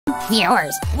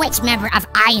Viewers, which member of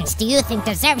Ions do you think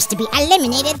deserves to be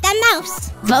eliminated the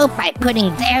most? Vote by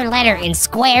putting their letter in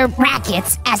square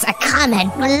brackets as a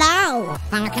comment below.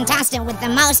 The contestant with the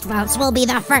most votes will be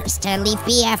the first to leave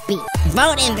BFB.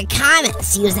 Vote in the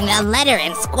comments using the letter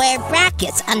in square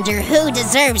brackets under who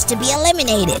deserves to be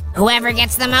eliminated. Whoever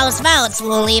gets the most votes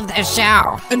will leave the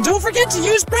show. And don't forget to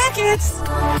use brackets!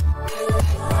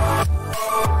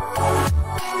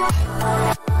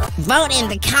 Vote in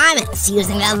the comments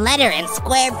using the letter in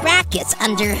square brackets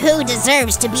under who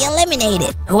deserves to be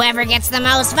eliminated. Whoever gets the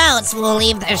most votes will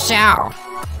leave the show.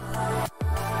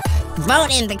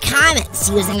 Vote in the comments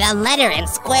using the letter in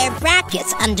square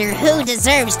brackets under who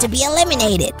deserves to be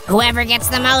eliminated. Whoever gets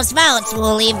the most votes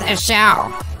will leave the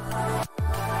show.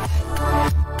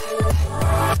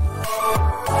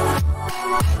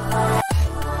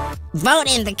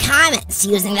 Vote in the comments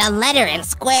using the letter in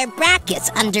square brackets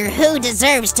under who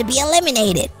deserves to be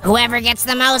eliminated. Whoever gets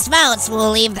the most votes will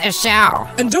leave the show.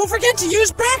 And don't forget to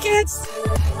use brackets!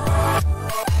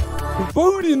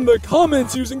 Vote in the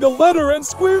comments using the letter and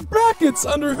square brackets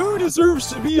under who deserves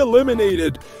to be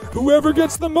eliminated. Whoever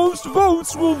gets the most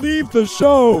votes will leave the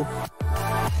show.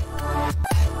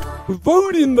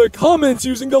 Vote in the comments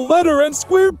using the letter and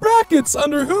square brackets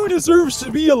under who deserves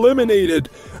to be eliminated.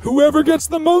 Whoever gets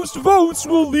the most votes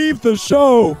will leave the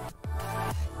show.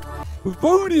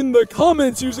 Vote in the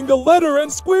comments using the letter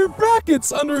and square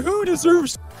brackets under who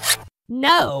deserves...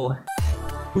 No!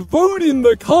 Vote in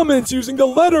the comments using the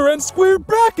letter and square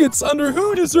brackets under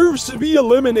who deserves to be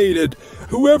eliminated.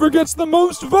 Whoever gets the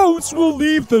most votes will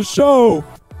leave the show.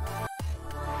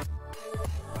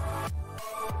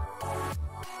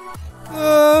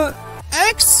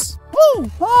 X?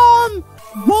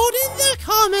 Vote in the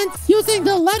comments using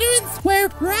the letter and square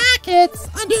brackets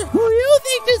under who you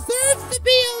think deserves to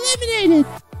be eliminated.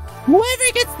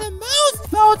 Whoever gets the most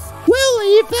votes will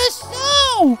leave the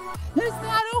show. Is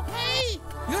that okay?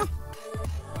 Yeah.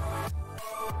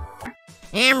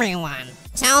 Everyone,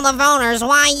 tell the voters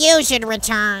why you should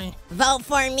return. Vote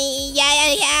for me,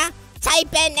 yeah.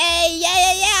 Type in A,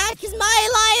 yeah, cause my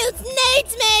alliance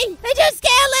needs me. They just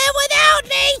can't live without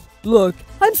me. Look,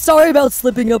 I'm sorry about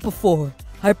slipping up before.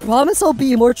 I promise I'll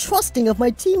be more trusting of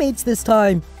my teammates this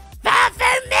time. Vote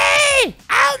for me!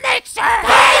 I'll make sure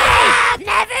Caleb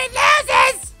never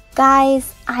loses!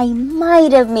 Guys, I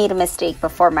might have made a mistake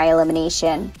before my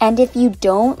elimination. And if you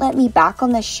don't let me back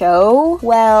on the show,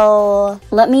 well,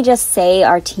 let me just say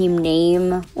our team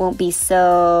name won't be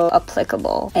so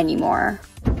applicable anymore.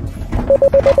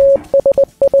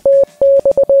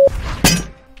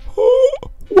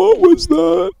 What was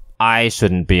that? I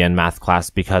shouldn't be in math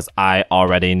class because I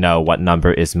already know what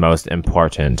number is most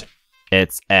important.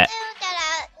 It's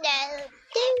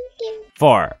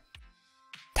 4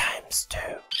 times 2.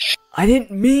 I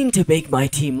didn't mean to make my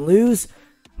team lose.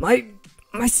 My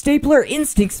stapler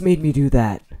instincts made me do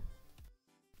that.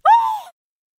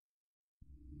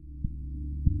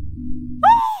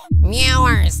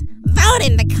 Viewers, vote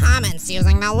in the comments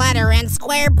using the letter and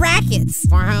square brackets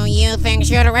for who you think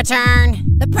should return.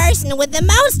 The person with the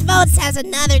most votes has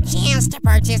another chance to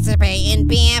participate in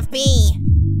BFB.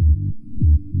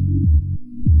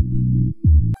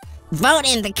 Vote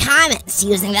in the comments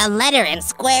using the letter and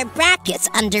square brackets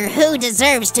under who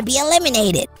deserves to be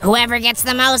eliminated. Whoever gets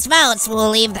the most votes will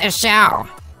leave the show.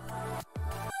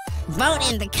 Vote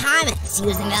in the comments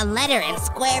using the letter and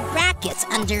square brackets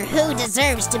under who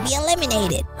deserves to be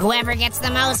eliminated. Whoever gets the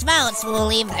most votes will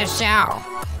leave the show.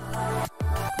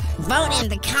 Vote in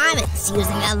the comments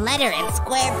using the letter and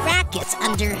square brackets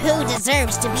under who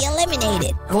deserves to be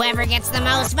eliminated. Whoever gets the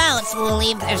most votes will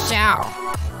leave the show.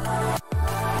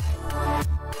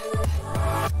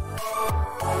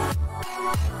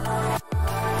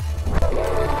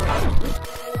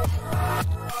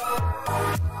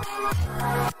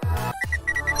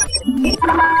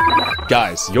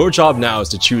 Guys, your job now is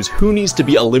to choose who needs to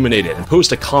be eliminated and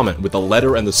post a comment with the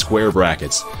letter and the square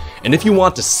brackets. And if you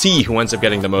want to see who ends up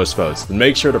getting the most votes, then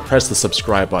make sure to press the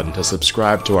subscribe button to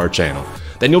subscribe to our channel.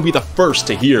 Then you'll be the first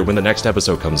to hear when the next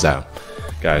episode comes out.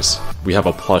 Guys, we have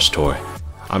a plush toy.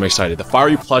 I'm excited. The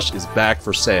Fiery plush is back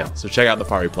for sale, so check out the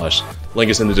Fiery plush. Link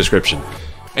is in the description.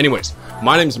 Anyways,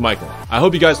 my name's Michael. I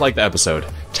hope you guys liked the episode.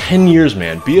 10 years,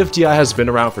 man. BFDI has been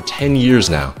around for 10 years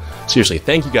now. Seriously,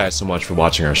 thank you guys so much for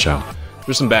watching our show.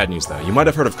 There's some bad news though. You might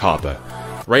have heard of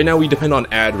COPPA. Right now we depend on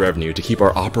ad revenue to keep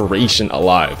our operation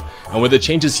alive. And with the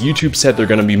changes YouTube said they're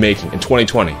going to be making in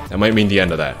 2020, that might mean the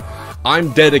end of that.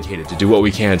 I'm dedicated to do what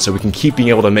we can so we can keep being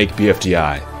able to make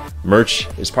BFDI. Merch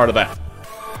is part of that.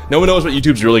 No one knows what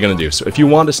YouTube's really gonna do, so if you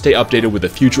want to stay updated with the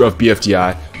future of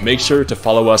BFDI, make sure to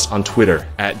follow us on Twitter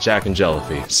at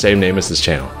JackandJellyfee, same name as this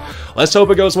channel. Let's hope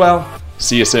it goes well.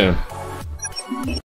 See you soon.